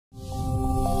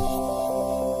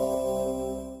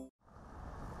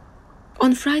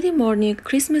On Friday morning,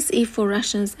 Christmas Eve for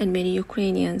Russians and many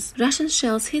Ukrainians, Russian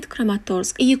shells hit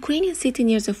Kramatorsk, a Ukrainian city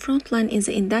near the front line in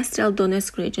the industrial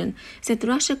Donetsk region that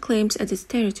Russia claims as its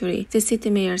territory, the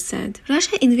city mayor said.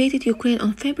 Russia invaded Ukraine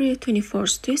on February 24,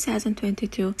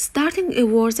 2022, starting a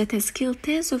war that has killed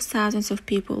tens of thousands of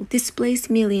people,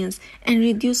 displaced millions, and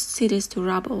reduced cities to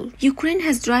rubble. Ukraine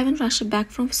has driven Russia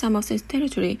back from some of its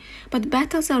territory, but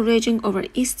battles are raging over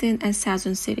eastern and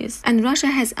southern cities, and Russia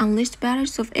has unleashed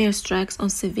barrages of airstrikes on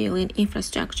civilian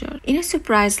infrastructure. In a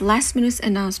surprise last-minute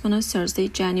announcement on Thursday,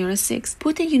 January 6,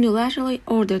 Putin unilaterally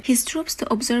ordered his troops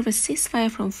to observe a ceasefire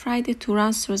from Friday to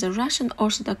run through the Russian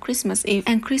Orthodox Christmas Eve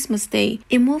and Christmas Day,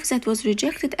 a move that was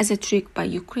rejected as a trick by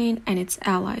Ukraine and its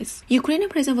allies. Ukrainian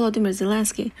President Volodymyr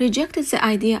Zelenski rejected the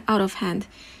idea out of hand,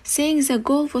 saying the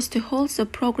goal was to halt the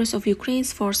progress of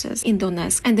Ukraine's forces in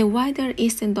Donetsk and the wider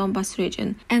eastern Donbas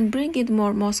region and bring in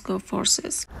more Moscow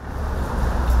forces.